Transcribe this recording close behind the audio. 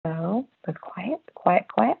quiet,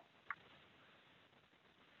 quiet.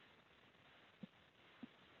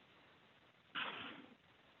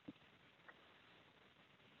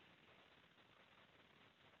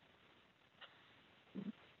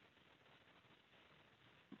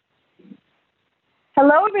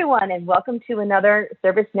 Hello, everyone, and welcome to another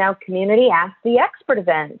ServiceNow Community Ask the Expert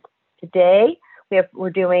event. Today,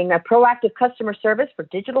 we're doing a proactive customer service for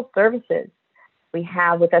digital services. We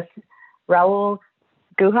have with us Rahul,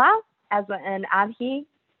 Guha, and Abhi,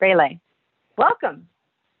 Rele. Welcome.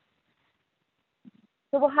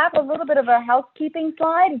 So we'll have a little bit of a housekeeping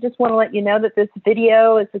slide. I just want to let you know that this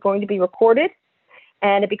video is going to be recorded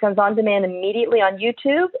and it becomes on demand immediately on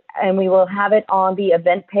YouTube, and we will have it on the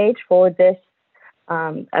event page for this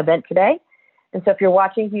event today. And so if you're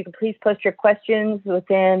watching, you can please post your questions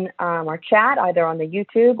within our chat, either on the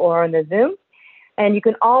YouTube or on the Zoom. And you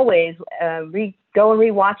can always go and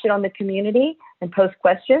rewatch it on the community and post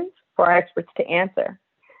questions for our experts to answer.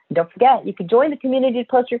 And don't forget, you can join the community to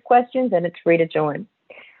post your questions, and it's free to join.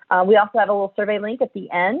 We also have a little survey link at the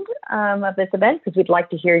end of this event because we'd like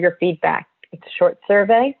to hear your feedback. It's a short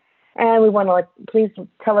survey, and we want to please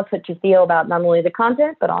tell us what you feel about not only the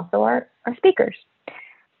content, but also our speakers.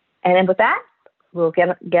 And with that, we'll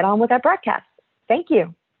get on with our broadcast. Thank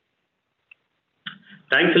you.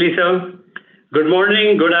 Thanks, Lisa. Good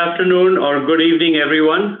morning, good afternoon, or good evening,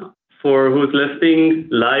 everyone, for who's listening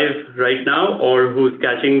live right now or who's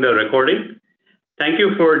catching the recording. Thank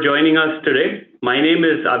you for joining us today. My name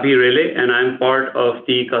is Abhi Rele, and I'm part of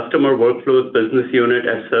the Customer Workflows Business Unit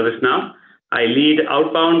at ServiceNow. I lead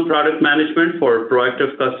outbound product management for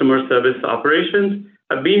proactive customer service operations.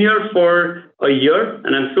 I've been here for a year,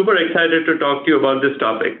 and I'm super excited to talk to you about this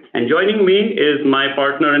topic. And joining me is my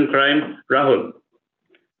partner in crime, Rahul.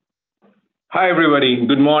 Hi, everybody.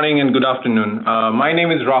 Good morning and good afternoon. My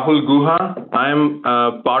name is Rahul Guha. I'm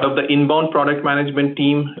part of the inbound product management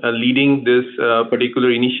team leading this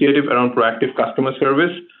particular initiative around proactive customer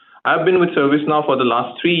service. I've been with ServiceNow for the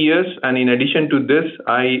last 3 years, and in addition to this,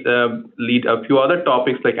 I lead a few other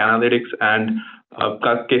topics like analytics and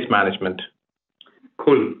case management.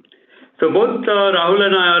 Cool. So both Rahul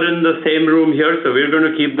and I are in the same room here, so we're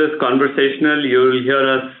going to keep this conversational. You'll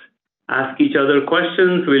hear us ask each other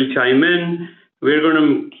questions, we'll chime in. We're going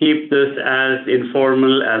to keep this as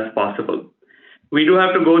informal as possible. We do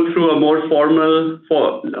have to go through a more formal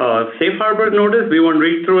safe harbor notice. We won't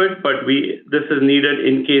read through it, but this is needed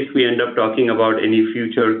in case we end up talking about any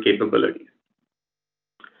future capabilities.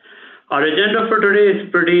 Our agenda for today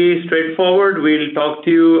is pretty straightforward. We'll talk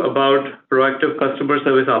to you about proactive customer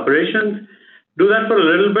service operations, do that for a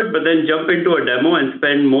little bit, but then jump into a demo and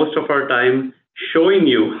spend most of our time showing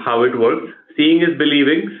you how it works. Seeing is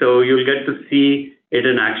believing, so you'll get to see it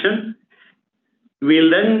in action. We'll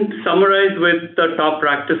then summarize with the top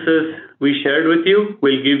practices we shared with you.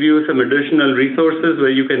 We'll give you some additional resources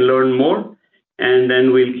where you can learn more, and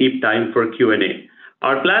then we'll keep time for Q&A.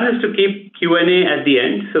 Our plan is to keep Q&A at the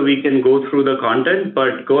end so we can go through the content,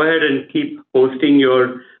 but go ahead and keep posting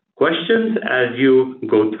your questions as you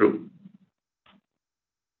go through.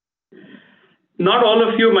 Not all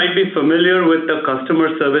of you might be familiar with the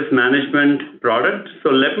customer service management product, so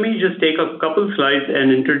let me just take a couple slides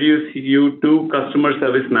and introduce you to customer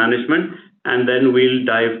service management, and then we'll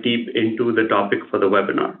dive deep into the topic for the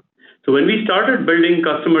webinar. So when we started building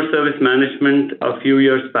customer service management a few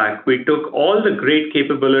years back, we took all the great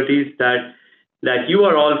capabilities that you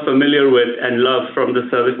are all familiar with and love from the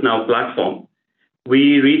ServiceNow platform.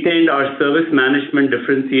 We retained our service management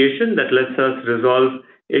differentiation that lets us resolve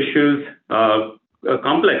issues,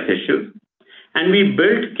 complex issues. And we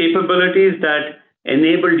built capabilities that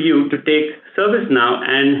enabled you to take ServiceNow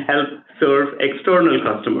and help serve external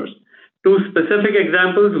customers. Two specific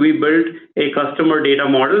examples, we built a customer data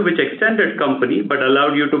model which extended company but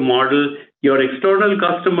allowed you to model your external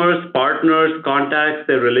customers, partners, contacts,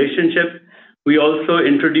 their relationships. We also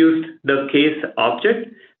introduced the case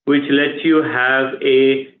object, which lets you have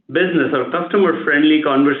a business or customer-friendly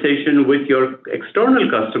conversation with your external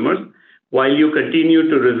customers while you continue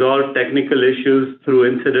to resolve technical issues through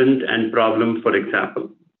incident and problem, for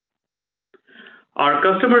example. Our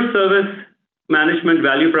customer service management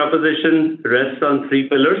value proposition rests on 3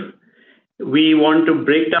 pillars. We want to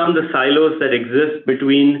break down the silos that exist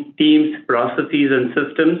between teams, processes, and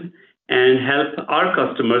systems and help our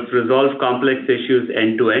customers resolve complex issues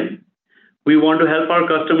end-to-end. We want to help our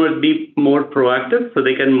customers be more proactive so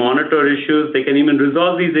they can monitor issues. They can even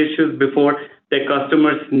resolve these issues before their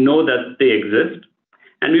customers know that they exist.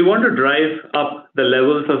 And we want to drive up the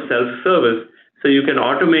levels of self-service so you can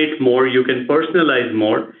automate more, you can personalize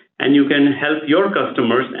more, and you can help your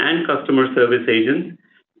customers and customer service agents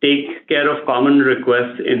take care of common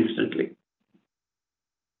requests instantly.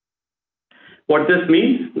 What this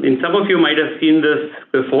means, and some of you might have seen this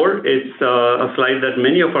before, it's a slide that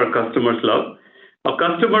many of our customers love. A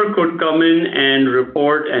customer could come in and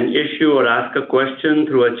report an issue or ask a question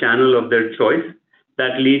through a channel of their choice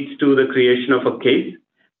that leads to the creation of a case.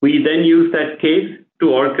 We then use that case to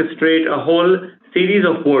orchestrate a whole series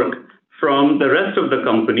of work from the rest of the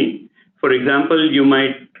company. For example, you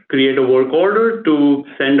might create a work order to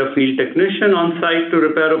send a field technician on site to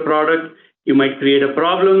repair a product. You might create a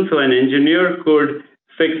problem so an engineer could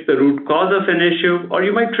fix the root cause of an issue, or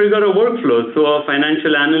you might trigger a workflow so a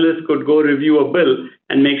financial analyst could go review a bill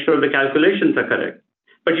and make sure the calculations are correct.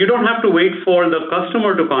 But you don't have to wait for the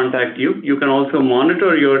customer to contact you. You can also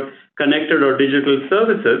monitor your connected or digital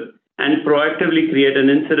services and proactively create an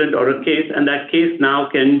incident or a case, and that case now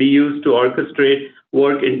can be used to orchestrate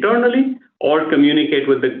work internally or communicate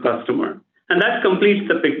with the customer. And that completes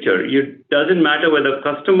the picture. It doesn't matter whether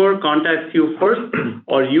customer contacts you first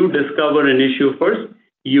or you discover an issue first.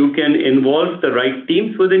 You can involve the right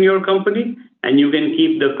teams within your company, and you can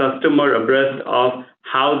keep the customer abreast of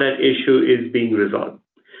how that issue is being resolved.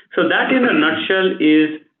 So that in a nutshell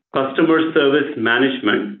is customer service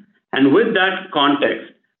management. And with that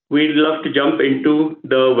context, we'd love to jump into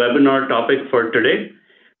the webinar topic for today.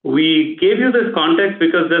 We gave you this context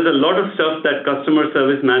because there's a lot of stuff that customer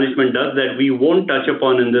service management does that we won't touch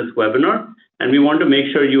upon in this webinar, and we want to make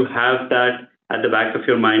sure you have that at the back of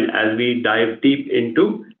your mind as we dive deep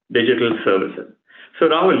into digital services. So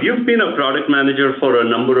Rahul, you've been a product manager for a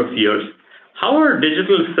number of years. How are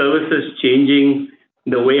digital services changing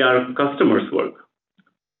the way our customers work?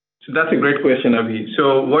 So that's a great question, Abhi.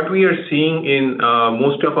 So what we are seeing in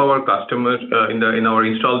most of our customers in our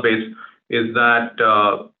install base is that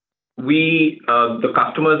the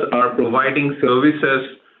customers are providing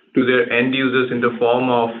services to their end users in the form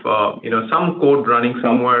of some code running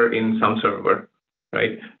somewhere in some server,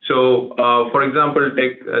 right? So for example,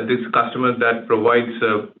 take this customer that provides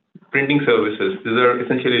printing services. These are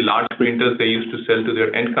essentially large printers they used to sell to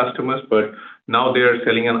their end customers, but now they are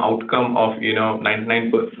selling an outcome of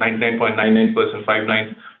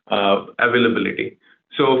 99.99% availability.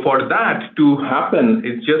 So for that to happen,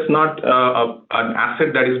 it's just not an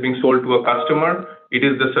asset that is being sold to a customer. It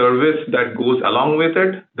is the service that goes along with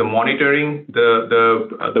it, the monitoring, the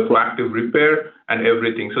proactive repair, and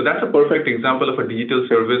everything. So that's a perfect example of a digital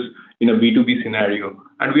service in a B2B scenario.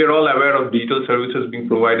 And we are all aware of digital services being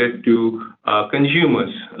provided to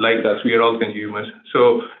consumers like us. We are all consumers.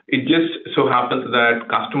 So it just so happens that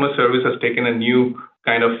customer service has taken a new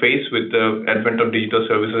kind of phase with the advent of digital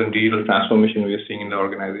services and digital transformation we are seeing in the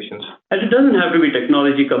organizations. And it doesn't have to be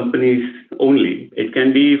technology companies only. It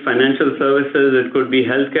can be financial services, it could be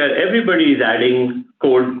healthcare. Everybody is adding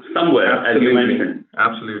code somewhere, as you mentioned.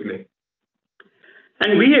 Absolutely.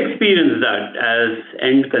 And we experience that as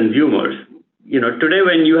end consumers. Today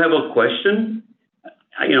when you have a question,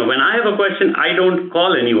 when I have a question, I don't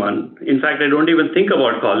call anyone. In fact, I don't even think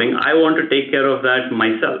about calling. I want to take care of that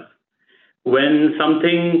myself. When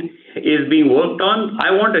something is being worked on, I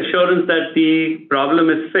want assurance that the problem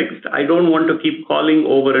is fixed. I don't want to keep calling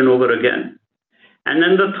over and over again. And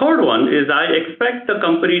then the third one is I expect the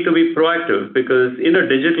company to be proactive, because in a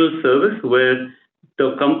digital service where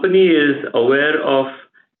the company is aware of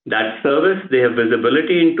that service, they have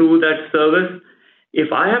visibility into that service.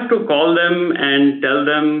 If I have to call them and tell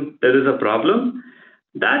them there is a problem,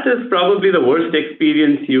 that is probably the worst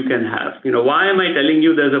experience you can have. Why am I telling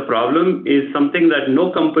you there's a problem is something that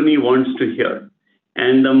no company wants to hear.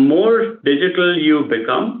 And the more digital you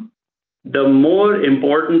become, the more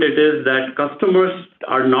important it is that customers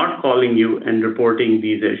are not calling you and reporting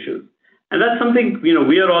these issues. And that's something,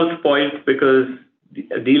 we are all spoiled because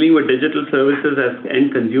dealing with digital services as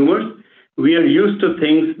end consumers, we are used to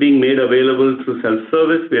things being made available through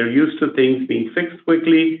self-service. We are used to things being fixed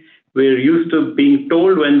quickly. We're used to being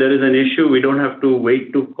told when there is an issue. We don't have to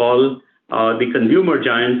wait to call the consumer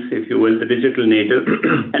giants, if you will, the digital native.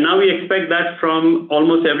 And now we expect that from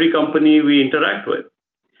almost every company we interact with.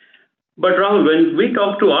 But Rahul, when we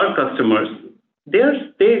talk to our customers,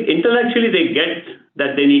 intellectually they get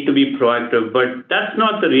that they need to be proactive, but that's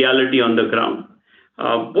not the reality on the ground.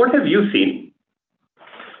 What have you seen?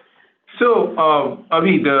 So,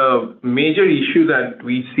 Abhi, the major issue that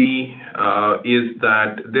we see is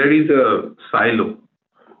that there is a silo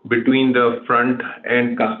between the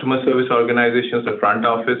front-end customer service organizations, the front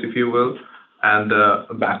office, if you will, and the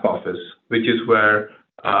back office, which is where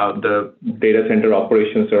the data center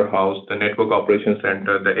operations are housed, the network operations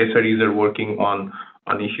center, the SREs are working on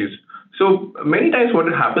issues. So many times what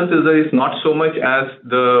happens is that it's not so much as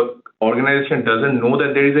the organization doesn't know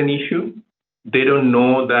that there is an issue, they don't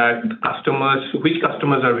know that which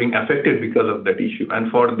customers are being affected because of that issue.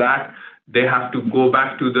 And for that, they have to go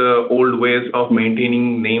back to the old ways of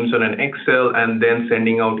maintaining names on an Excel and then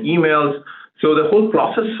sending out emails. So the whole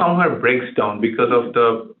process somewhere breaks down because of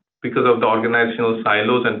the organizational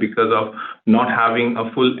silos and because of not having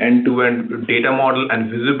a full end-to-end data model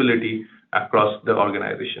and visibility across the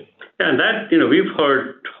organization. Yeah, and that, we've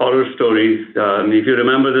heard horror stories. If you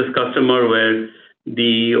remember this customer where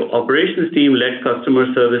the operations team let customer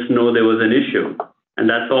service know there was an issue, and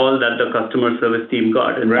that's all that the customer service team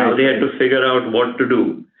got. And now they had to figure out what to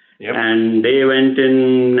do. Yep. And they went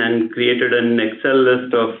in and created an Excel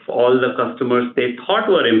list of all the customers they thought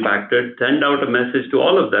were impacted, send out a message to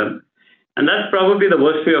all of them. And that's probably the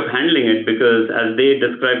worst way of handling it, because as they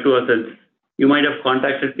described to us, you might have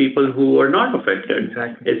contacted people who were not affected.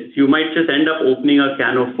 Exactly. You might just end up opening a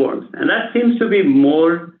can of worms. And that seems to be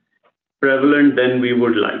more prevalent than we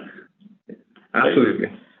would like.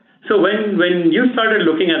 Absolutely. Right? So when you started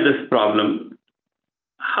looking at this problem,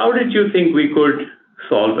 how did you think we could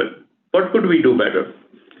solve it? What could we do better?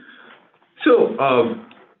 So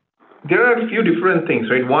there are a few different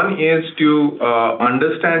things, right? One is to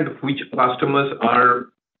understand which customers are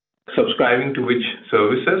subscribing to which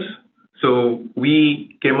services. So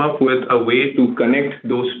we came up with a way to connect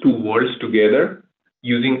those two worlds together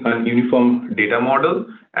using a uniform data model.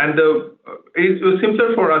 And it was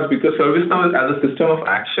simpler for us because ServiceNow as a system of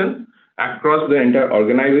action across the entire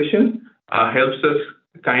organization helps us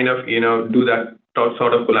kind of do that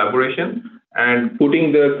sort of collaboration, and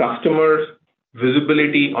putting the customer's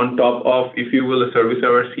visibility on top of, if you will, a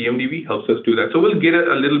service-aware CMDB helps us do that. So we'll get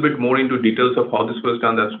a little bit more into details of how this was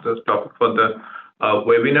done. That's the topic for the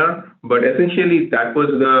webinar. But essentially, that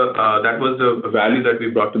was the value that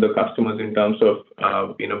we brought to the customers in terms of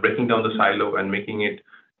breaking down the silo and making it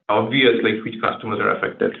obvious like which customers are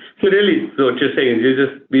affected. So really, what you're saying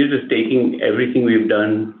is we're just taking everything we've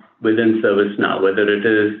done within ServiceNow, whether it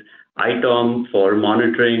is ITOM for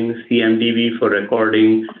monitoring, CMDB for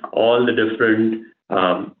recording, all the different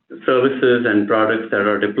services and products that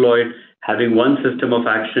are deployed, having one system of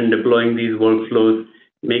action, deploying these workflows,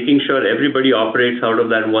 making sure everybody operates out of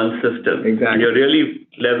that one system. Exactly. And you're really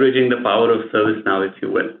leveraging the power of ServiceNow, if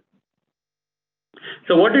you will.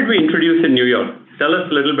 So what did we introduce in New York? Tell us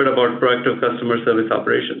a little bit about proactive customer service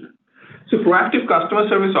operations. So proactive customer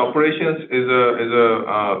service operations is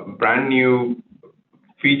a brand new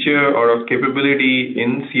feature or a capability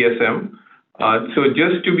in CSM. So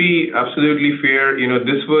just to be absolutely fair,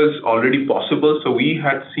 this was already possible. So we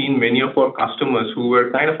had seen many of our customers who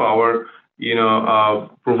were kind of our,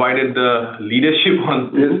 provided the leadership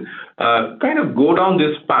on this, kind of go down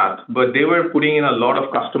this path, but they were putting in a lot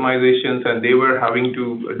of customizations and they were having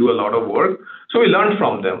to do a lot of work. So we learned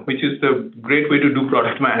from them, which is the great way to do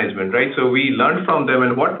product management, right? So we learned from them,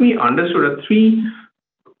 and what we understood are three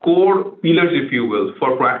core pillars, if you will,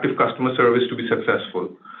 for proactive customer service to be successful.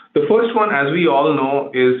 The first one, as we all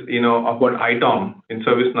know, is what ITOM in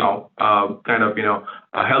ServiceNow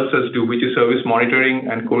helps us do, which is service monitoring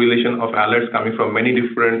and correlation of alerts coming from many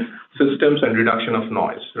different systems and reduction of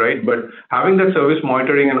noise, right? But having that service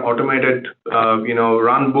monitoring and automated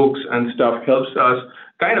run books and stuff helps us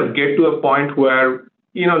kind of get to a point where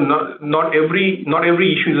not every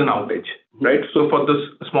issue is an outage. Right. So for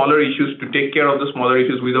the smaller issues, to take care of the smaller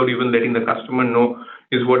issues without even letting the customer know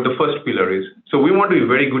is what the first pillar is. So we want to be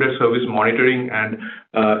very good at service monitoring and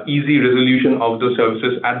easy resolution of those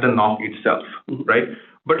services at the NOC itself. Right.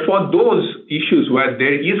 But for those issues where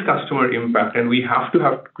there is customer impact and we have to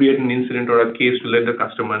create an incident or a case to let the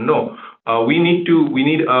customer know, we need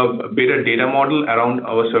a better data model around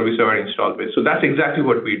our service-aware install base. So that's exactly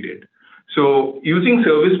what we did. So using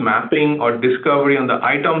service mapping or discovery on the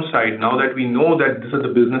ITOM side, now that we know that this is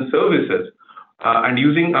the business services, and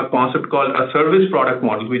using a concept called a service product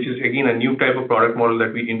model, which is again a new type of product model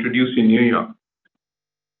that we introduced in New York,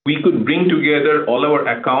 we could bring together all our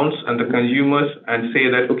accounts and the consumers and say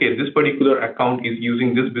that, okay, this particular account is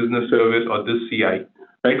using this business service or this CI,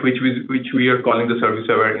 right, which we are calling the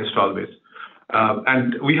service-aware install base.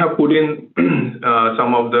 And we have put in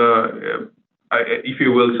some of the if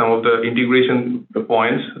you will, some of the integration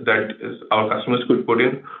points that our customers could put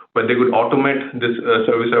in, but they could automate this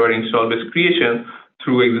service-aware install base creation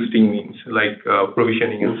through existing means like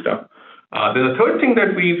provisioning and stuff. Then the third thing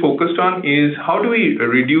that we focused on is how do we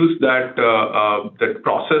reduce that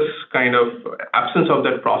process kind of absence of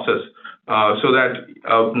that process, so that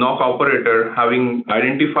NOC operator, having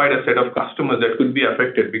identified a set of customers that could be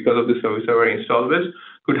affected because of the service-aware install base,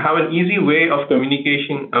 could have an easy way of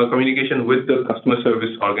communication with the customer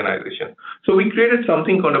service organization. So we created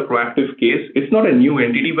something called a proactive case. It's not a new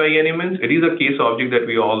entity by any means. It is a case object that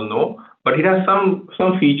we all know, but it has some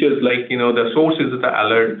features like, the source is the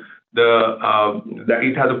alert, that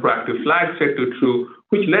it has a proactive flag set to true,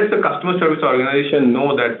 which lets the customer service organization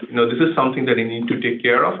know that, this is something that they need to take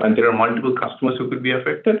care of, and there are multiple customers who could be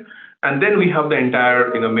affected. And then we have the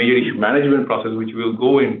entire, major issue management process, which we'll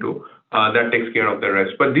go into, that takes care of the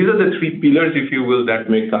rest. But these are the three pillars, if you will,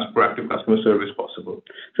 that make us proactive customer service possible.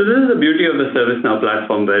 So this is the beauty of the ServiceNow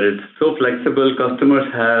platform, where it's so flexible. Customers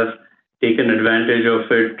have taken advantage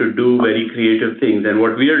of it to do very creative things. And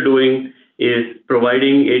what we are doing is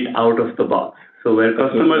providing it out of the box. So where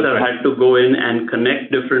customers have had to go in and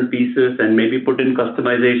connect different pieces and maybe put in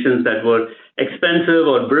customizations that were expensive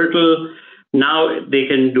or brittle, now they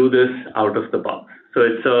can do this out of the box. So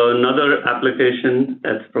it's another application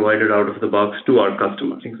that's provided out of the box to our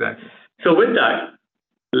customers. Exactly. So with that,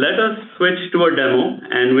 let us switch to a demo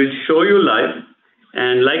and we'll show you live.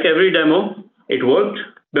 And like every demo, it worked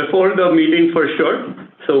before the meeting for sure.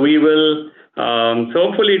 So we will, so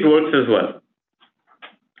hopefully it works as well.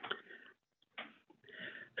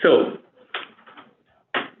 So,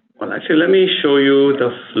 well, actually, let me show you the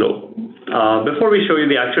flow. Before we show you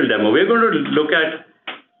the actual demo, we're going to look at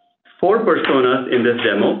 4 personas in this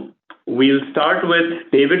demo. We'll start with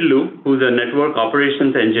David Liu, who's a network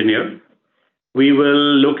operations engineer. We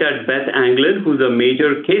will look at Beth Anglin, who's a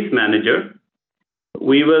major case manager.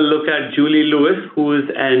 We will look at Julie Lewis, who is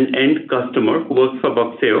an end customer who works for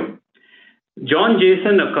Buckseo. John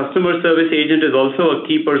Jason, a customer service agent, is also a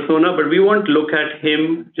key persona, but we won't look at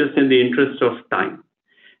him just in the interest of time.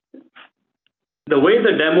 The way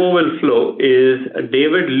the demo will flow is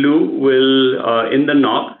David Liu will, in the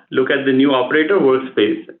NOC, look at the new operator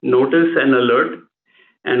workspace, notice an alert,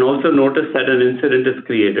 and also notice that an incident is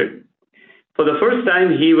created. For the first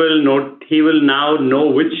time, he will now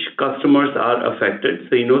know which customers are affected,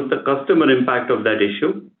 so he knows the customer impact of that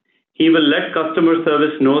issue. He will let customer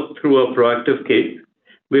service know through a proactive case.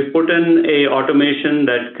 We've put in a automation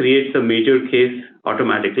that creates a major case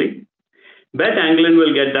automatically. Beth Anglin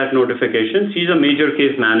will get that notification. She's a major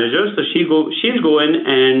case manager, so she'll go in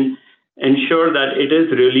and ensure that it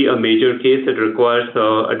is really a major case that requires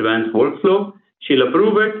advanced workflow. She'll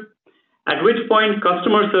approve it, at which point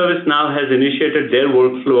customer service now has initiated their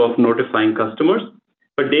workflow of notifying customers.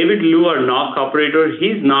 But David Liu, our NOC operator,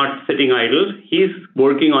 he's not sitting idle. He's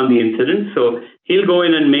working on the incident. So he'll go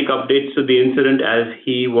in and make updates to the incident as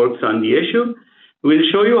he works on the issue. We'll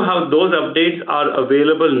show you how those updates are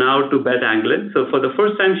available now to Beth Anglin. So for the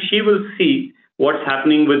first time, she will see what's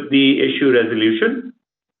happening with the issue resolution.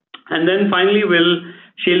 And then finally,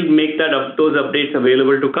 she'll make those updates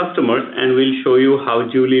available to customers, and we'll show you how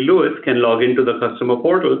Julie Lewis can log into the customer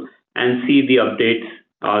portal and see the updates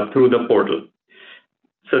through the portal.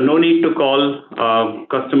 So no need to call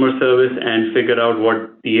customer service and figure out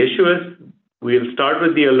what the issue is. We'll start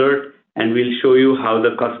with the alert, and we'll show you how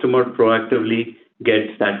the customer proactively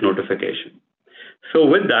gets that notification. So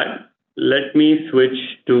with that, let me switch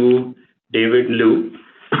to David Liu.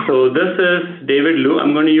 So this is David Liu.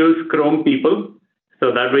 I'm going to use Chrome People,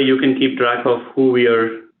 so that way you can keep track of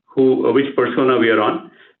which persona we are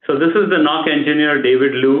on. So this is the NOC engineer,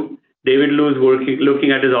 David Liu. David Liu is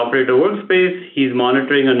looking at his operator workspace. He's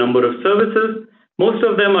monitoring a number of services. Most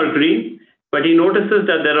of them are green, but he notices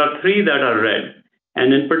that there are 3 that are red.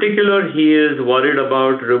 And in particular, he is worried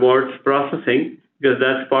about rewards processing, because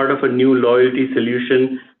that's part of a new loyalty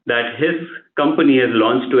solution that his company has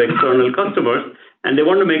launched to external customers, and they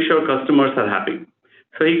want to make sure customers are happy.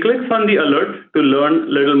 So he clicks on the alert to learn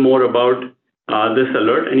a little more about this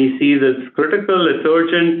alert, and he sees it's critical, it's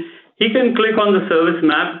urgent. He can click on the service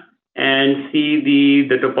map and see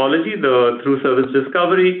the topology, through service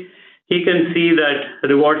discovery. He can see that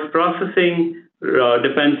rewards processing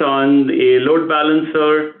depends on a load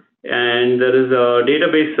balancer, and there is a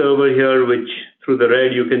database server here, which through the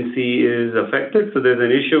red you can see is affected. So there's an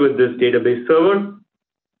issue with this database server.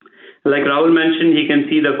 Like Rahul mentioned, he can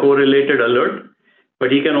see the correlated alert,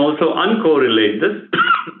 but he can also uncorrelate this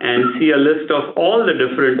and see a list of all the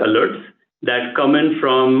different alerts that come in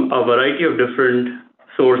from a variety of different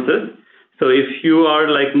sources. So if you are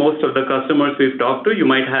like most of the customers we've talked to, you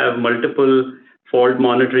might have multiple fault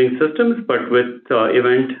monitoring systems, but with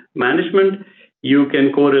event management, you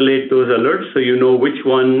can correlate those alerts so you know which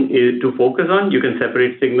one is to focus on. You can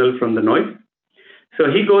separate signal from the noise. So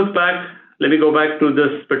he goes back, let me go back to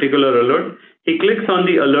this particular alert. He clicks on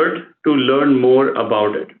the alert to learn more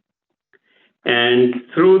about it. And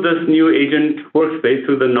through this new agent workspace,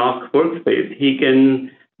 through the NOC workspace, he can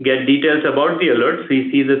get details about the alert. So he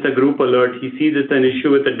sees it's a group alert. He sees it's an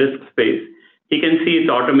issue with the disk space. He can see it's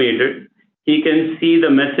automated. He can see the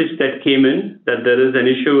message that came in, that there is an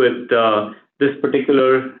issue with this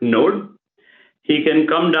particular node. He can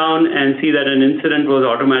come down and see that an incident was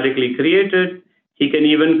automatically created. He can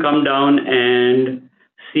even come down and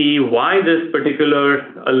see why this particular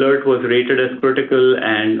alert was rated as critical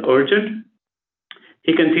and urgent.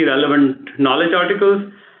 He can see relevant knowledge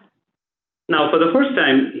articles. Now, for the first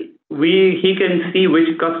time, he can see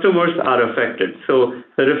which customers are affected. So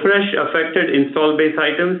the refresh affected install base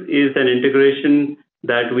items is an integration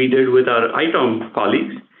that we did with our ITOM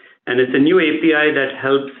colleagues. And it's a new API that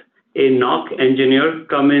helps a NOC engineer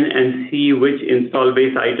come in and see which install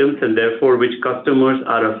base items and therefore which customers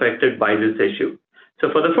are affected by this issue. So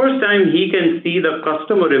for the first time, he can see the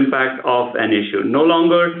customer impact of an issue. No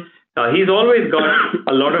longer, he's always got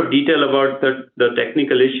a lot of detail about the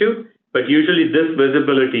technical issue, but usually this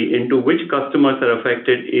visibility into which customers are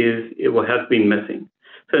affected has been missing.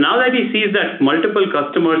 So now that he sees that multiple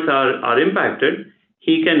customers are impacted,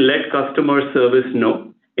 he can let customer service know.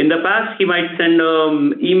 In the past, he might send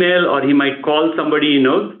an email or he might call somebody he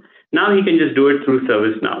knows. Now he can just do it through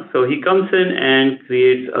ServiceNow. So he comes in and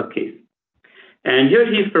creates a case. And here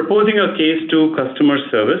he's proposing a case to customer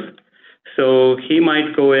service. So he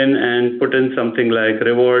might go in and put in something like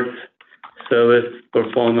rewards, service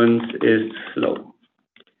performance is slow.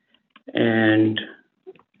 And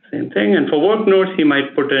same thing. And for work notes, he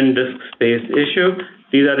might put in disk space issue.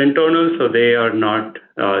 These are internal, so they are not,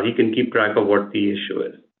 he can keep track of what the issue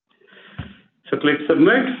is. So click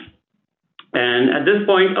submit. And at this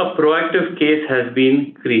point, a proactive case has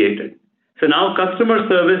been created. So now customer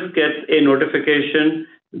service gets a notification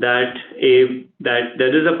that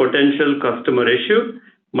there is a potential customer issue.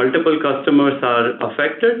 Multiple customers are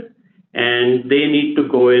affected and they need to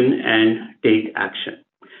go in and take action.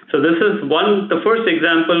 So this is the first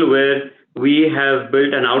example where we have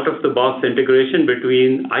built an out-of-the-box integration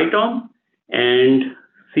between ITOM and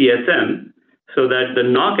CSM so that the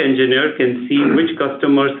NOC engineer can see which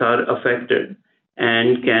customers are affected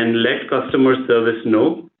and can let customer service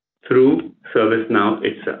know through ServiceNow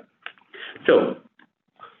itself. So,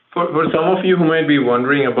 for some of you who might be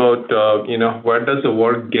wondering about, where does the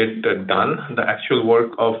work get done, the actual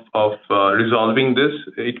work of resolving this,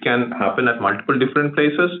 it can happen at multiple different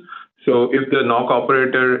places. So if the NOC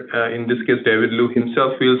operator, in this case, David Liu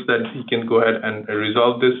himself feels that he can go ahead and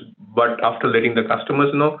resolve this, but after letting the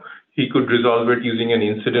customers know, he could resolve it using an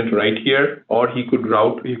incident right here, or he could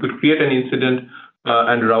create an incident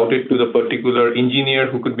and route it to the particular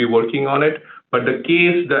engineer who could be working on it. But the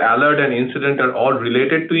case, the alert and incident are all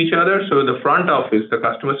related to each other. So the front office, the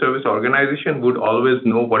customer service organization would always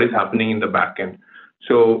know what is happening in the back end.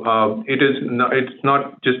 So it's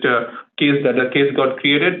not just a case that a case got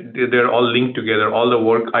created, they're all linked together. All the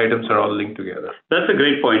work items are all linked together. That's a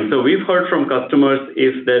great point. So we've heard from customers,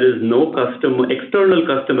 if there is no external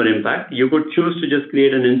customer impact, you could choose to just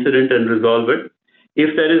create an incident and resolve it.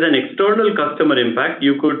 If there is an external customer impact,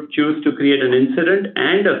 you could choose to create an incident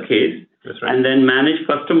and a case. That's right. And then manage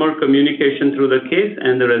customer communication through the case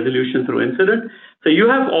and the resolution through incident. So you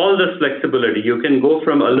have all this flexibility. You can go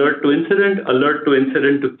from alert to incident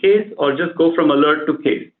to case, or just go from alert to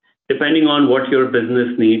case, depending on what your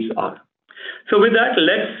business needs are. So with that,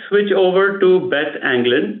 let's switch over to Beth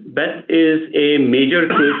Anglin. Beth is a major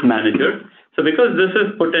case manager. So because this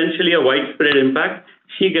is potentially a widespread impact,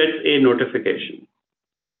 she gets a notification.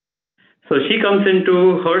 So she comes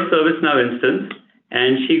into her ServiceNow instance,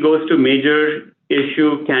 and she goes to major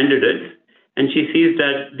issue candidates, and she sees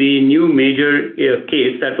that the new major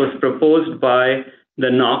case that was proposed by the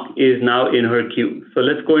NOC is now in her queue. So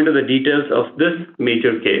let's go into the details of this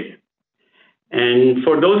major case. And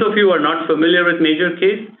for those of you who are not familiar with major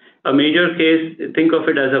case, a major case, think of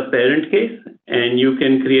it as a parent case, and you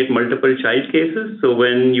can create multiple child cases. So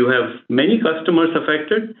when you have many customers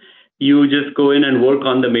affected, you just go in and work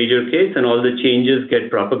on the major case, and all the changes get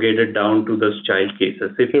propagated down to those child cases.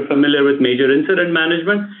 If you're familiar with major incident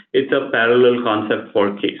management, it's a parallel concept for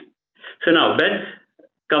case. So now Beth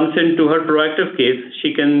comes into her proactive case.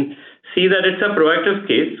 She can see that it's a proactive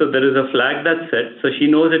case, so there is a flag that's set. So she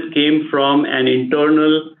knows it came from an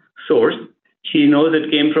internal source. She knows it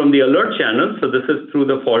came from the alert channel, so this is through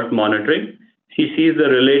the fault monitoring. She sees the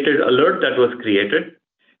related alert that was created.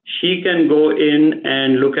 She can go in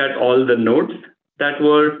and look at all the nodes that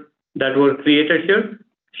were created here.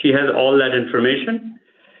 She has all that information.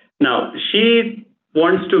 Now, she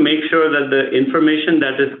wants to make sure that the information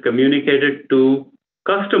that is communicated to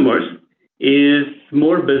customers is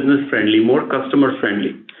more business friendly, more customer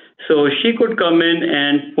friendly. So she could come in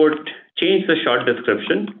and put change the short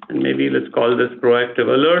description, and maybe let's call this proactive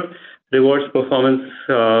alert. Rewards performance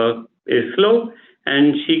is slow,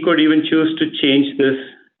 and she could even choose to change this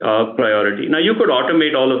priority. Now, you could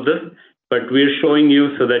automate all of this, but we're showing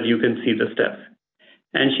you so that you can see the steps.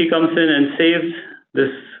 And she comes in and saves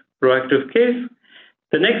this proactive case.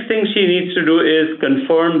 The next thing she needs to do is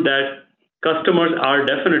confirm that customers are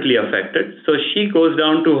definitely affected. So she goes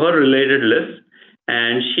down to her related list,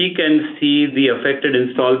 and she can see the affected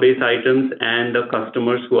install base items and the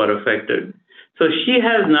customers who are affected. So she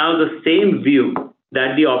has now the same view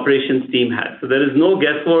that the operations team has. So there is no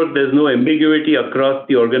guesswork, there's no ambiguity across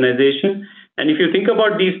the organization. And if you think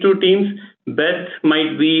about these two teams, Beth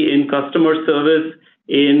might be in customer service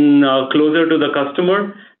in closer to the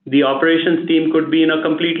customer. The operations team could be in a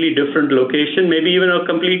completely different location, maybe even a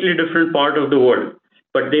completely different part of the world.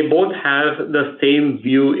 But they both have the same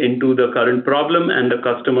view into the current problem and the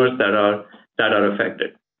customers that are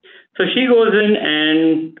affected. So she goes in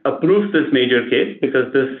and approves this major case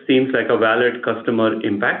because this seems like a valid customer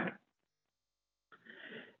impact.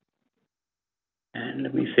 And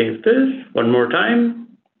let me save this one more time.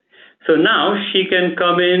 So now she can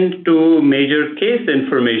come into major case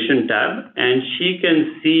information tab, and she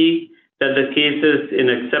can see that the case is in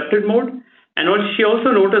accepted mode. And what she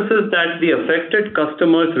also notices that the affected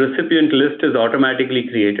customer's recipient list is automatically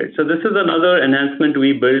created. So this is another enhancement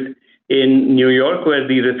we built in New York, where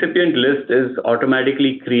the recipient list is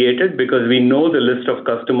automatically created because we know the list of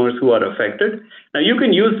customers who are affected. Now, you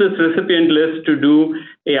can use this recipient list to do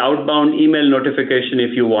an outbound email notification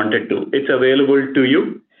if you wanted to. It's available to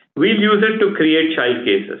you. We'll use it to create child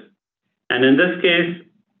cases. And in this case,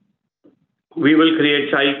 we will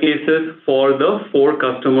create child cases for the 4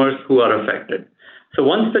 customers who are affected. So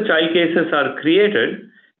once the child cases are created,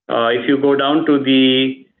 if you go down to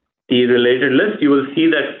the related list, you will see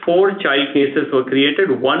that 4 child cases were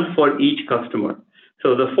created, 1 for each customer.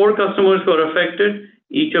 So the 4 customers who are affected,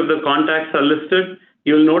 each of the contacts are listed.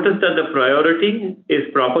 You'll notice that the priority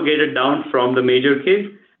is propagated down from the major case.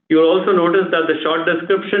 You'll also notice that the short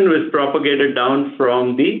description is propagated down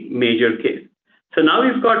from the major case. So now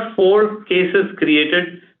we've got 4 cases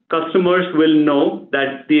created. Customers will know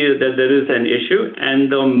that there is an issue,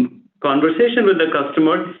 and the conversation with the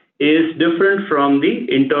customer is different from the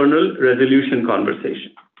internal resolution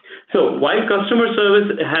conversation. So while customer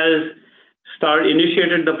service has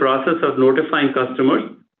initiated the process of notifying customers,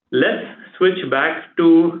 let's switch back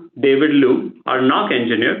to David Liu, our NOC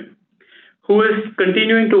engineer, who is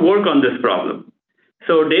continuing to work on this problem.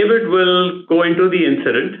 So David will go into the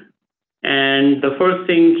incident, and the first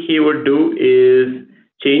thing he would do is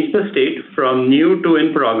change the state from new to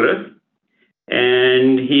in progress,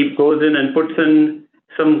 and he goes in and puts in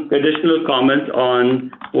some additional comments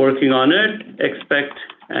on working on it, expect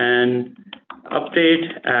an update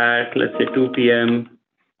at, let's say, 2 p.m.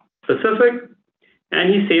 Pacific,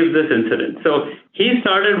 and he saves this incident. So he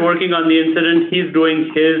started working on the incident. He's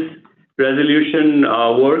doing his resolution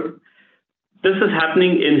work. This is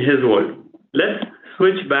happening in his world. Let's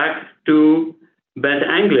switch back to Beth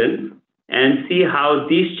Anglin and see how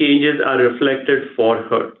these changes are reflected for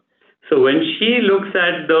her. So when she looks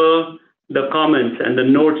at the comments and the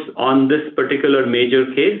notes on this particular major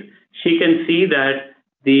case, she can see that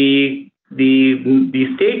the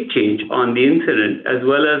state change on the incident, as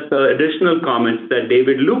well as the additional comments that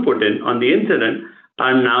David Liu put in on the incident,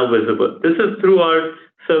 are now visible. This is through our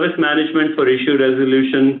service management for issue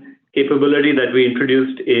resolution capability that we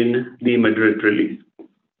introduced in the Madrid release.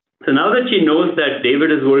 So now that she knows that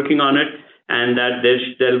David is working on it and that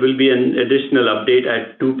there will be an additional update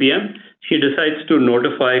at 2 p.m., she decides to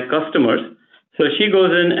notify customers. So she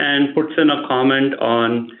goes in and puts in a comment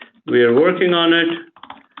on, we are working on it,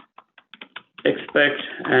 expect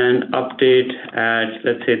an update at,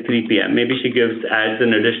 let's say, 3 p.m. Maybe she adds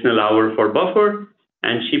an additional hour for buffer,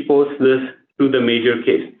 and she posts this to the major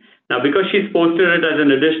case. Now, because she's posted it as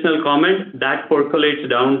an additional comment, that percolates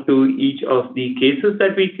down to each of the cases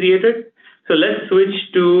that we created. So let's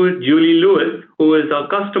switch to Julie Lewis, who is our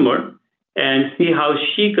customer, and see how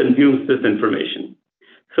she consumes this information.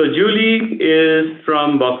 So Julie is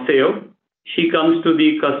from Boxeo. She comes to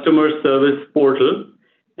the customer service portal,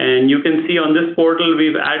 and you can see on this portal,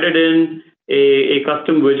 we've added in a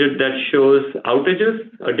custom widget that shows outages,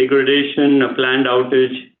 a degradation, a planned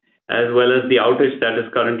outage, as well as the outage that is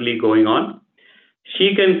currently going on.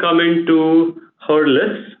 She can come into her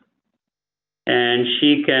list, and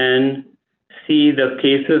she can see the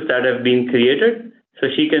cases that have been created. So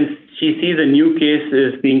she sees a new case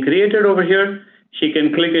is being created over here. She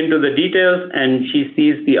can click into the details, and she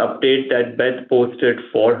sees the update that Beth posted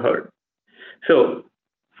for her. So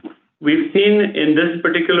we've seen in this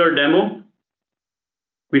particular demo,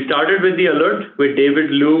 we started with the alert with David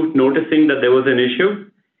Liu noticing that there was an issue.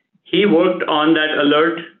 He worked on that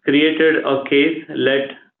alert, created a case,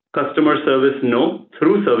 let customer service know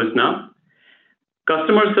through ServiceNow.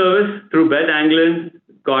 Customer service through Beth Anglin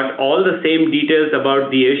got all the same details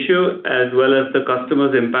about the issue as well as the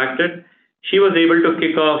customers impacted. She was able to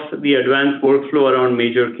kick off the advanced workflow around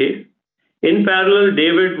major case. In parallel,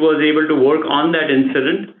 David was able to work on that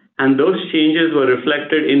incident, and those changes were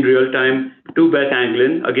reflected in real time to Beth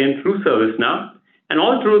Anglin, again through ServiceNow. And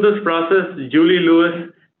all through this process, Julie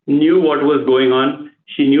Lewis knew what was going on.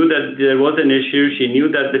 She knew that there was an issue. She knew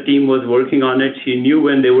that the team was working on it. She knew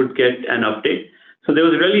when they would get an update. So there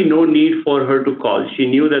was really no need for her to call. She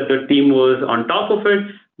knew that the team was on top of it.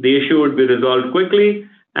 The issue would be resolved quickly,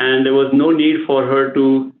 and there was no need for her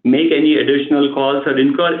to make any additional calls or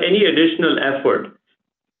incur any additional effort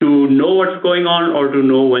to know what's going on or to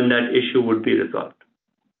know when that issue would be resolved.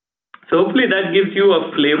 So hopefully that gives you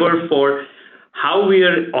a flavor for how we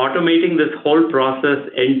are automating this whole process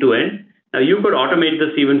end to end. Now you could automate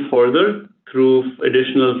this even further through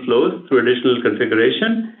additional flows, through additional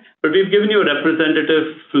configuration, but we've given you a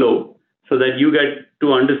representative flow so that you get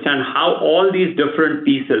to understand how all these different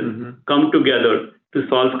pieces come together to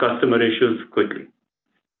solve customer issues quickly.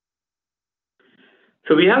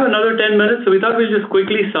 So we have another 10 minutes, so we thought we'd just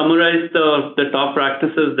quickly summarize the top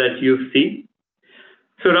practices that you've seen.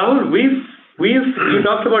 So Rahul, you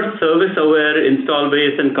talked about service-aware install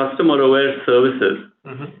base and customer-aware services.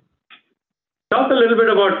 Talk a little bit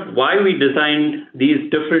about why we designed these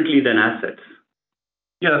differently than assets.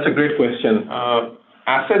 Yeah, that's a great question.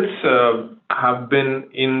 Assets have been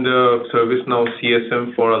in the ServiceNow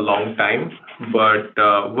CSM for a long time, but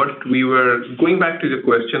what we were going back to the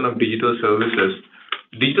question of digital services.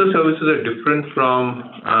 Digital services are different from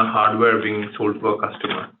hardware being sold to a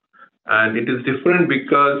customer. And it is different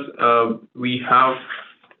because we have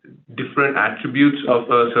different attributes of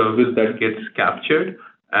a service that gets captured.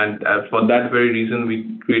 And for that very reason,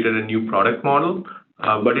 we created a new product model.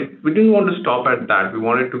 But we didn't want to stop at that. We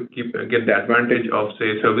wanted to get the advantage of,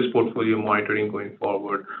 say, service portfolio monitoring going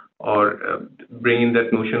forward, or bring in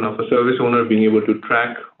that notion of a service owner being able to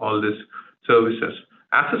track all these services.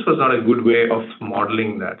 Assets was not a good way of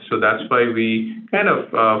modeling that. So that's why we kind of,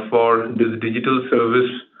 for these digital service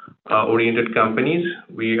oriented companies,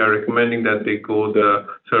 we are recommending that they go the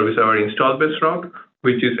service-aware install-based route,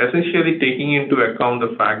 which is essentially taking into account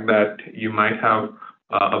the fact that you might have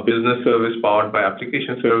a business service powered by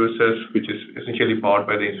application services, which is essentially powered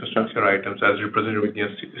by the infrastructure items as represented with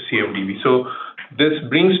your CMDB. So this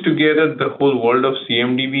brings together the whole world of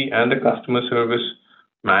CMDB and the customer service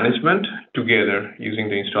management together using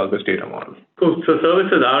the install-based data model. Cool. So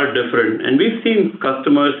services are different, and we've seen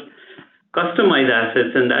customers customize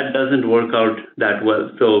assets, and that doesn't work out that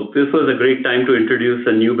well. So this was a great time to introduce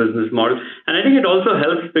a new business model. And I think it also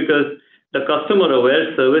helps because the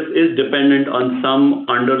customer-aware service is dependent on some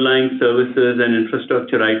underlying services and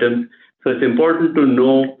infrastructure items. So it's important to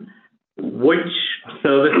know which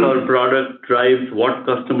service or product drives what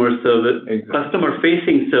customer service,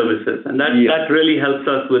 customer-facing services. And that really helps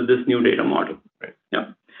us with this new data model. Right.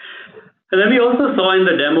 Yeah. And then we also saw in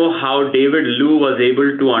the demo how David Liu was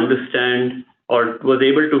able to understand or was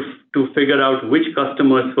able to figure out which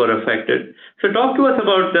customers were affected. So talk to us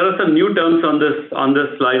about, there are some new terms on this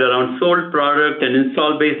slide around sold product and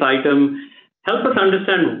install base item. Help us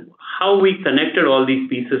understand how we connected all these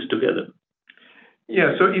pieces together.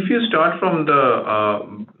 Yeah, so if you start from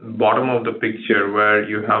the bottom of the picture where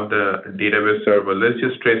you have the database server, let's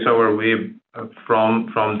just trace our way from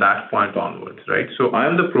that point onwards, right? So I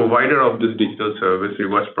am the provider of this digital service,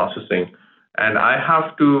 reverse processing, and I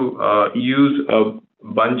have to use a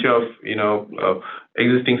bunch of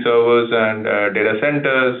existing servers and data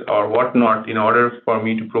centers or whatnot in order for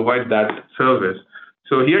me to provide that service.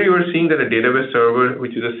 So here you are seeing that a database server,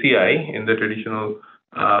 which is a CI in the traditional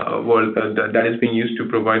world, that is being used to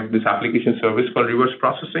provide this application service called reverse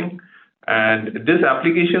processing. And this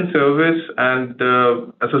application service and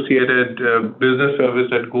the associated business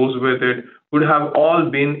service that goes with it would have all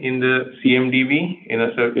been in the CMDB, in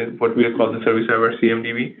what we call the service-aware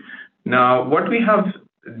CMDB. Now, what we have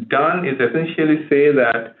done is essentially say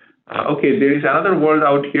that, okay, there is another world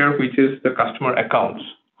out here, which is the customer accounts.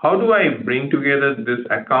 How do I bring together these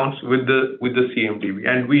accounts with the CMDB?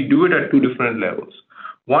 And we do it at two different levels.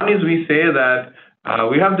 One is we say that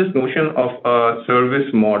we have this notion of a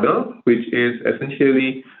service model, which is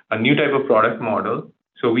essentially a new type of product model.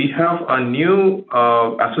 So we have a new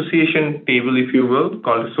association table, if you will,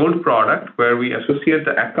 called sold product, where we associate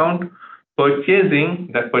the account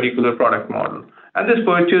purchasing that particular product model. And this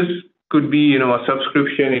purchase could be, a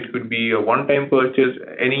subscription, it could be a one-time purchase,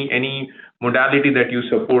 any modality that you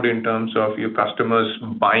support in terms of your customers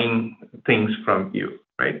buying things from you,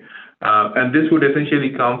 right? And this would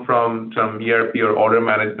essentially come from some ERP or order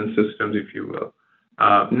management systems, if you will.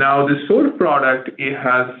 Now, the sold product, it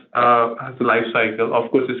has a life cycle.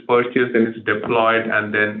 Of course, it's purchased and it's deployed,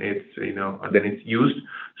 and then it's used.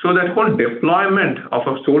 So that whole deployment of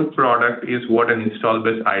a sold product is what an install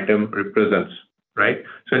base item represents. Right.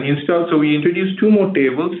 So we introduced two more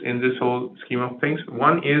tables in this whole scheme of things.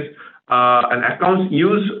 One is an account's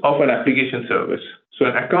use of an application service. So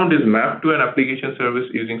an account is mapped to an application service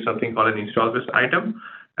using something called an install base item.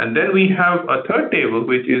 And then we have a third table,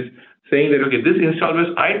 which is saying that, okay, this install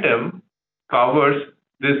base item covers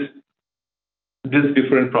this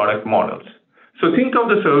different product models. So think of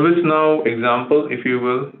the ServiceNow example, if you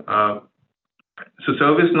will. So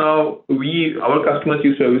ServiceNow, our customers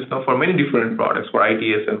use ServiceNow for many different products, for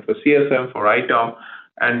ITSM, for CSM, for ITOM,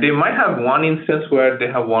 and they might have one instance where they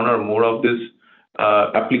have one or more of these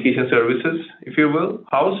application services, if you will,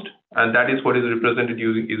 housed, and that is what is represented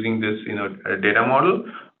using this data model.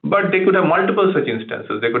 But they could have multiple such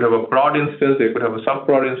instances. They could have a prod instance, they could have a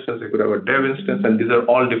sub-prod instance, they could have a dev instance, and these are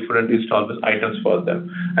all different install base items for them.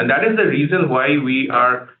 And that is the reason why we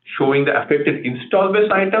are showing the affected install base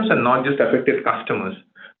items and not just affected customers.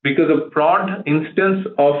 Because a prod instance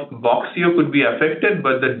of Boxio could be affected,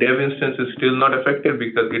 but the dev instance is still not affected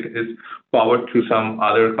because it is powered through some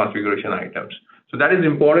other configuration items. So that is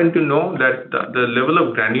important to know, that the level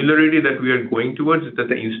of granularity that we are going towards is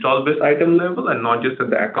at the install base item level and not just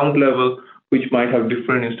at the account level, which might have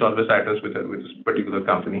different install base items with this particular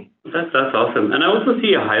company. That's awesome. And I also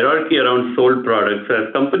see a hierarchy around sold products.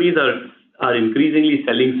 As companies are increasingly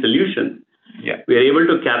selling solutions, we are able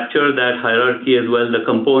to capture that hierarchy as well, the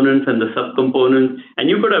components and the subcomponents.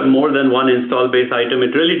 And you could have more than one install base item.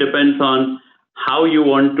 It really depends on how you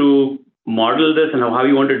want to model this and how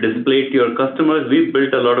you want to display it to your customers. We've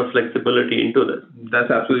built a lot of flexibility into this.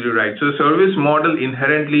 That's absolutely right. So service model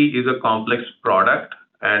inherently is a complex product,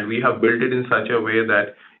 and we have built it in such a way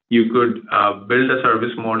that you could build a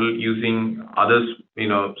service model using others,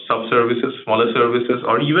 sub-services, smaller services,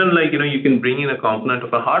 or even you can bring in a component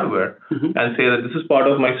of a hardware and say that this is part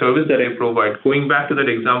of my service that I provide. Going back to that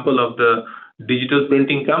example of the digital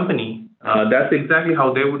printing company, that's exactly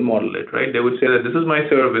how they would model it, right? They would say that this is my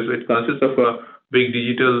service, which consists of a big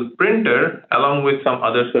digital printer along with some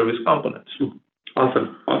other service components.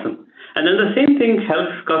 Awesome. And then the same thing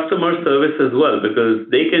helps customer service as well, because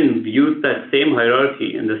they can use that same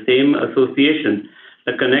hierarchy and the same association,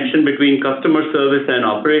 the connection between customer service and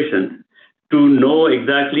operations, to know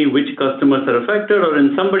exactly which customers are affected. Or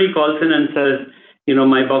when somebody calls in and says,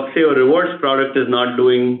 my Boxio rewards product is not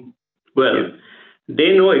doing well,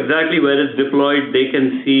 they know exactly where it's deployed. They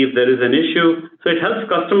can see if there is an issue. So it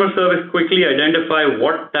helps customer service quickly identify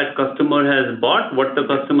what that customer has bought, what the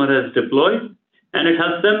customer has deployed, and it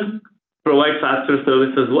helps them provide faster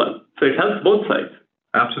service as well. So it helps both sides.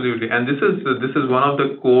 Absolutely. And this is one of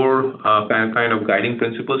the core kind of guiding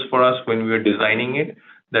principles for us when we were designing it,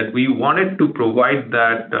 that we wanted to provide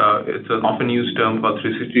that, it's an often used term called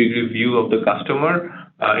 360-degree view of the customer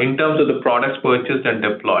in terms of the products purchased and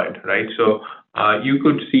deployed, right? So you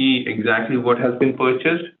could see exactly what has been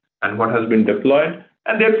purchased and what has been deployed.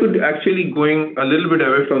 And there could actually, going a little bit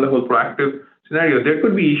away from the whole proactive scenario, there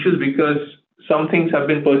could be issues because some things have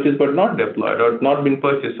been purchased but not deployed or not been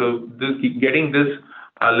purchased. So getting this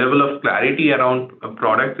level of clarity around a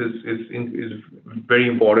product is very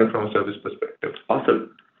important from a service perspective.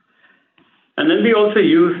 Awesome. And then we also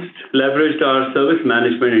leveraged our service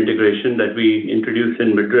management integration that we introduced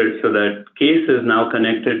in Madrid, so that case is now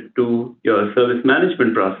connected to your service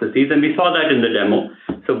management processes. And we saw that in the demo.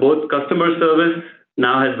 So both customer service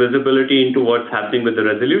now has visibility into what's happening with the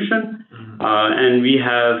resolution, and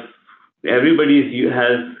everybody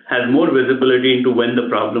has more visibility into when the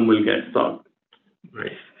problem will get solved.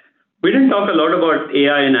 Right. We didn't talk a lot about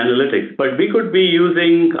AI and analytics, but we could be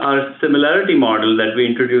using our similarity model that we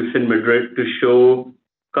introduced in Madrid to show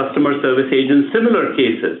customer service agents similar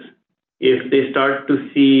cases. If they start to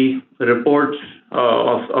see reports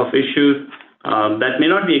of issues that may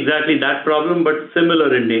not be exactly that problem, but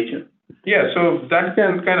similar in nature. Yeah, so that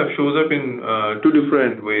kind of shows up in two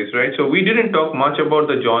different ways, right? So we didn't talk much about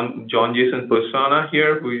the John Jason persona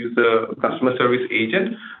here, who is the customer service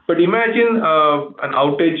agent. But imagine an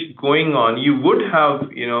outage going on. You would have,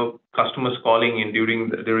 customers calling in during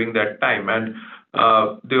that time, and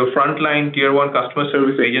the frontline tier 1 customer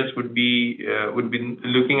service agents would be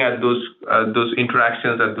looking at those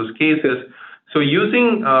interactions, at those cases, So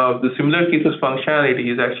using the similar cases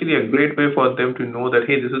functionality is actually a great way for them to know that,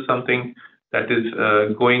 hey, this is something that is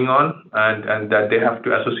going on, and that they have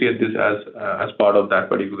to associate this as part of that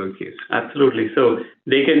particular case. Absolutely. So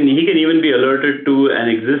he can even be alerted to an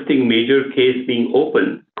existing major case being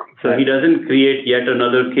open. So he doesn't create yet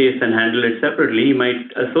another case and handle it separately. He might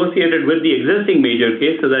associate it with the existing major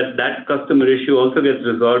case so that that customer issue also gets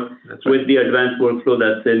resolved with the advanced workflow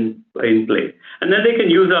that's in place. And then they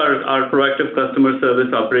can use our proactive customer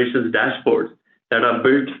service operations dashboards that are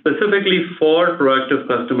built specifically for proactive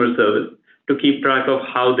customer service to keep track of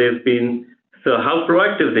how they've been, so how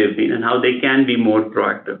proactive they've been and how they can be more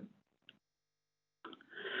proactive.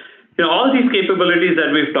 All these capabilities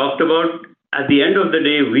that we've talked about, at the end of the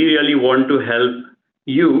day, we really want to help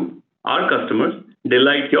you, our customers,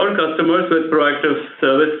 delight your customers with proactive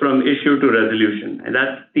service from issue to resolution. And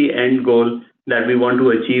that's the end goal that we want to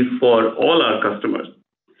achieve for all our customers.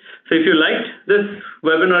 So if you liked this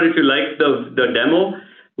webinar, if you liked the demo,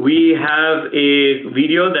 we have a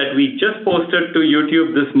video that we just posted to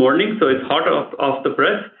YouTube this morning. So it's hot off the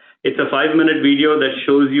press. It's a 5-minute video that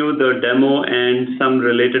shows you the demo and some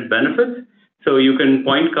related benefits. So you can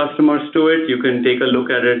point customers to it. You can take a look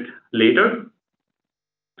at it later.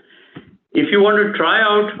 If you want to try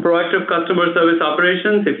out proactive customer service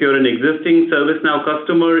operations, if you're an existing ServiceNow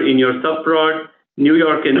customer in your sub-prod New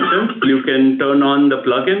York instance, you can turn on the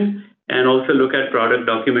plugin and also look at product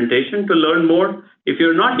documentation to learn more. If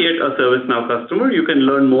you're not yet a ServiceNow customer, you can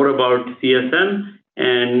learn more about CSM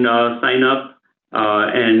and sign up,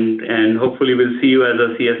 and hopefully we'll see you as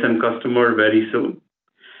a CSM customer very soon.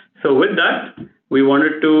 So with that, we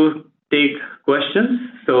wanted to take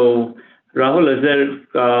questions. So Rahul,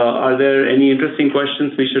 are there any interesting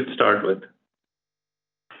questions we should start with?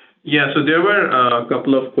 Yeah, so there were a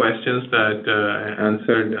couple of questions that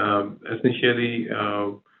answered. Essentially,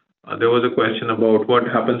 there was a question about what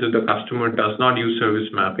happens if the customer does not use service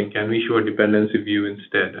mapping. Can we show a dependency view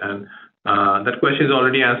instead? And that question is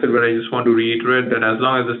already answered, but I just want to reiterate that as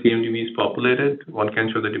long as the CMDB is populated, one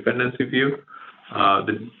can show the dependency view.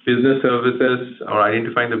 The business services or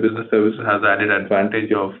identifying the business services has added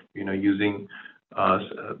advantage of using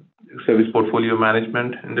service portfolio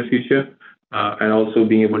management in the future, and also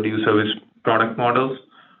being able to use service product models.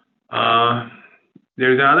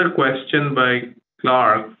 There is another question by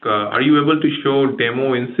Clark. Are you able to show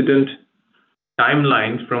demo incident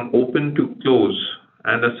timelines from open to close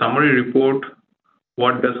and a summary report?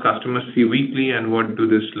 What does customers see weekly and what do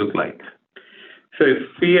this look like? So if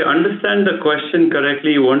we understand the question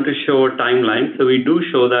correctly, you want to show a timeline. So we do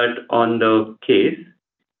show that on the case.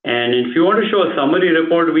 And if you want to show a summary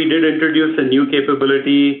report, we did introduce a new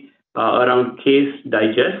capability around case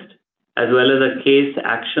digest, as well as a case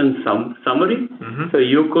action summary. Mm-hmm. So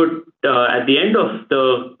you could, at the end of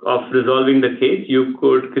resolving the case, you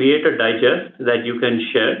could create a digest that you can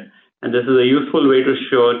share. And this is a useful way to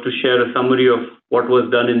share a summary of what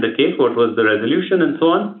was done in the case, what was the resolution, and so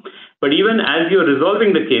on. But even as you're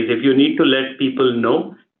resolving the case, if you need to let people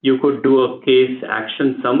know, you could do a case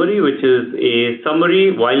action summary, which is a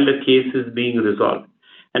summary while the case is being resolved.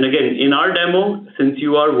 And again, in our demo, since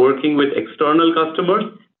you are working with external customers,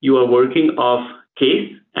 you are working off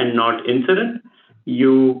case and not incident.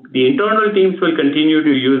 The internal teams will continue to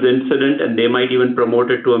use incident, and they might even promote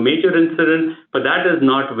it to a major incident, but that is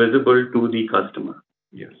not visible to the customer.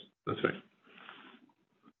 Yes, that's right.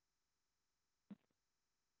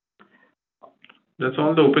 That's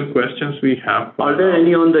all the open questions we have. Are there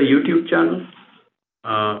any on the YouTube channel?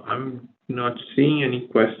 I'm not seeing any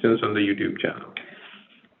questions on the YouTube channel.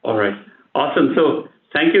 All right. Awesome. So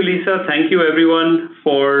thank you, Lisa. Thank you, everyone,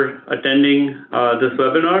 for attending this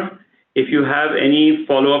webinar. If you have any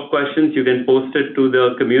follow-up questions, you can post it to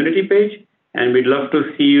the community page. And we'd love to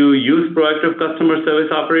see you use proactive customer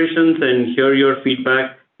service operations and hear your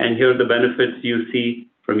feedback and hear the benefits you see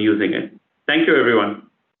from using it. Thank you, everyone.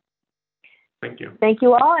 Thank you. Thank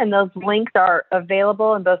you all. And those links are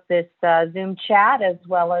available in both this Zoom chat as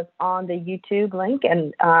well as on the YouTube link.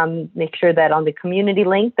 And make sure that on the community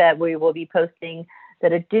link that we will be posting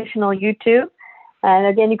that additional YouTube. And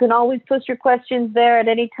again, you can always post your questions there at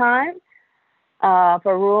any time for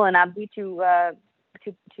Rahul and Abhi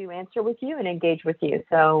to answer with you and engage with you.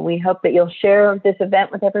 So we hope that you'll share this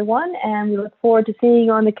event with everyone, and we look forward to seeing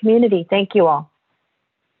you on the community. Thank you all.